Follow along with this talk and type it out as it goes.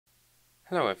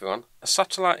Hello everyone, a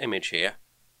satellite image here.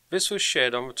 This was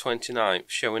shared on the 29th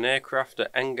showing aircraft at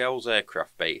Engels Air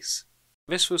Base.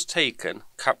 This was taken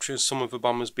capturing some of the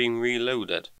bombers being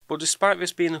reloaded, but despite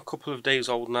this being a couple of days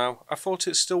old now, I thought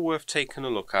it's still worth taking a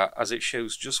look at as it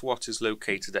shows just what is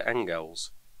located at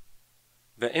Engels.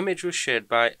 The image was shared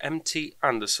by MT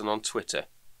Anderson on Twitter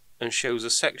and shows a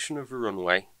section of the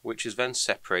runway which is then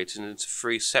separated into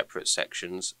 3 separate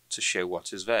sections to show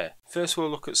what is there. First we'll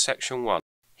look at section 1.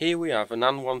 Here we have an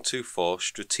An-124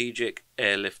 strategic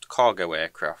airlift cargo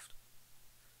aircraft.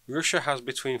 Russia has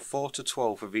between 4 to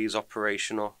 12 of these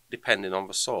operational, depending on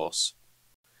the source.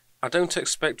 I don't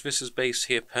expect this is based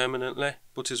here permanently,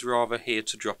 but is rather here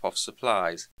to drop off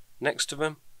supplies. Next to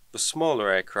them, the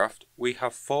smaller aircraft, we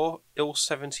have 4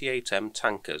 Il-78M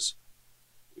tankers.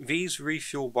 These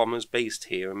refuel bombers based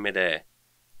here in mid-air,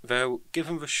 though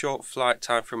given the short flight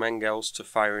time from Engels to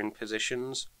firing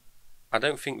positions, I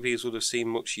don't think these would have seen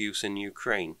much use in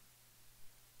Ukraine.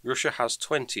 Russia has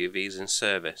 20 of these in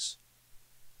service.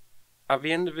 At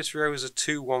the end of this row is a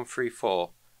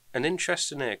Tu-134, an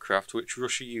interesting aircraft which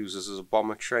Russia uses as a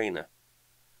bomber trainer.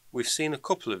 We've seen a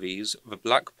couple of these, the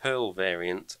Black Pearl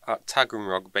variant, at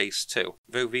Taganrog Base 2,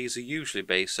 though these are usually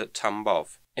based at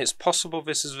Tambov. It's possible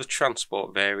this is the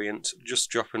transport variant, just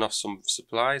dropping off some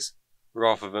supplies,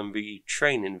 rather than the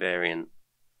training variant.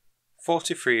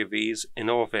 43 of these in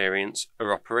all variants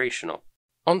are operational.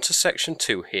 On to section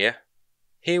 2 here.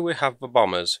 Here we have the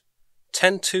bombers.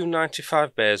 10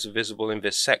 Tu-95 bears are visible in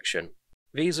this section.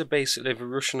 These are basically the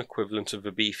Russian equivalent of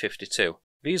the B-52.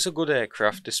 These are good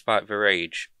aircraft despite their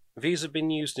age. These have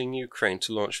been used in Ukraine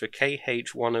to launch the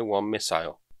KH-101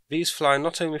 missile. These fly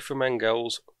not only from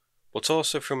Engels, but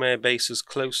also from air bases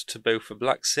close to both the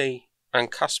Black Sea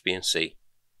and Caspian Sea,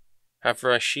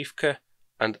 Havrashivka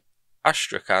and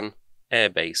Astrakhan air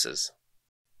bases.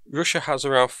 Russia has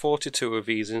around 42 of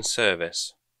these in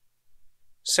service.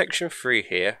 Section 3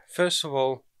 here. First of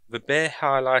all, the bear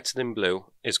highlighted in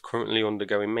blue is currently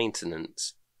undergoing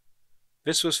maintenance.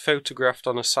 This was photographed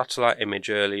on a satellite image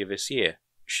earlier this year,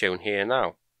 shown here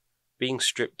now, being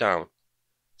stripped down.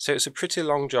 So it's a pretty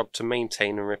long job to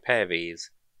maintain and repair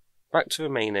these. Back to the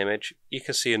main image, you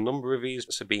can see a number of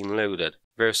these are being loaded.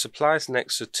 There are supplies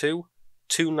next to 2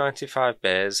 Tu-95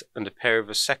 bears and a pair of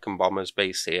the second bombers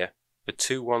based here, the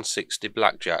Tu-160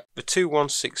 Blackjack. The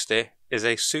Tu-160 is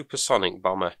a supersonic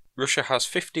bomber. Russia has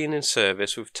 15 in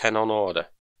service with 10 on order.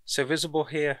 So visible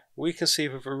here, we can see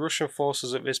that the Russian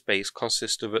forces at this base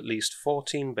consist of at least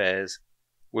 14 bears,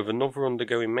 with another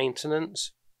undergoing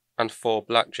maintenance, and 4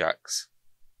 Blackjacks.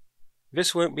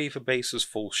 This won't be the base's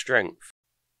full strength.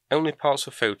 Only parts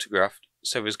are photographed,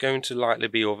 so there's going to likely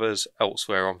be others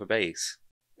elsewhere on the base.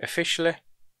 Officially,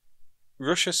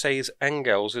 Russia says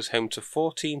Engels is home to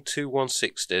 14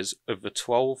 Tu-160s of the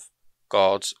 12th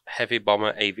Guards Heavy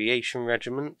Bomber Aviation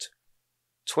Regiment,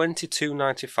 20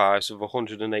 Tu-95s of the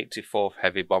 184th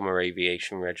Heavy Bomber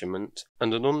Aviation Regiment,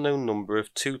 and an unknown number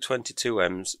of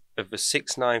Tu-22Ms of the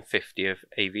 6950th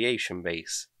Aviation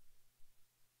Base.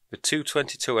 The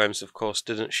Tu-22Ms of course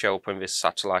didn't show up in this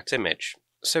satellite image.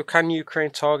 So can Ukraine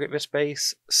target this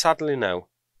base? Sadly no.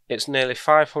 It's nearly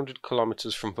 500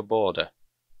 kilometers from the border,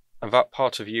 and that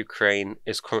part of Ukraine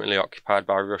is currently occupied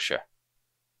by Russia.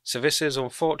 So this is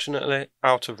unfortunately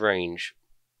out of range.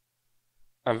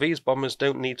 And these bombers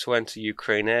don't need to enter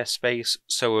Ukraine airspace,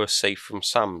 so are safe from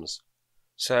SAMs.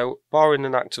 So, barring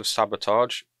an act of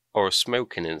sabotage or a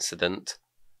smoking incident,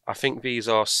 I think these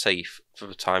are safe for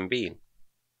the time being.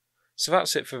 So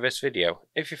that's it for this video.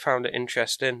 If you found it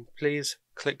interesting, please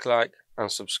click like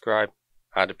and subscribe.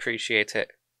 I'd appreciate it.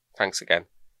 Thanks again,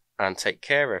 and take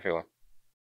care everyone.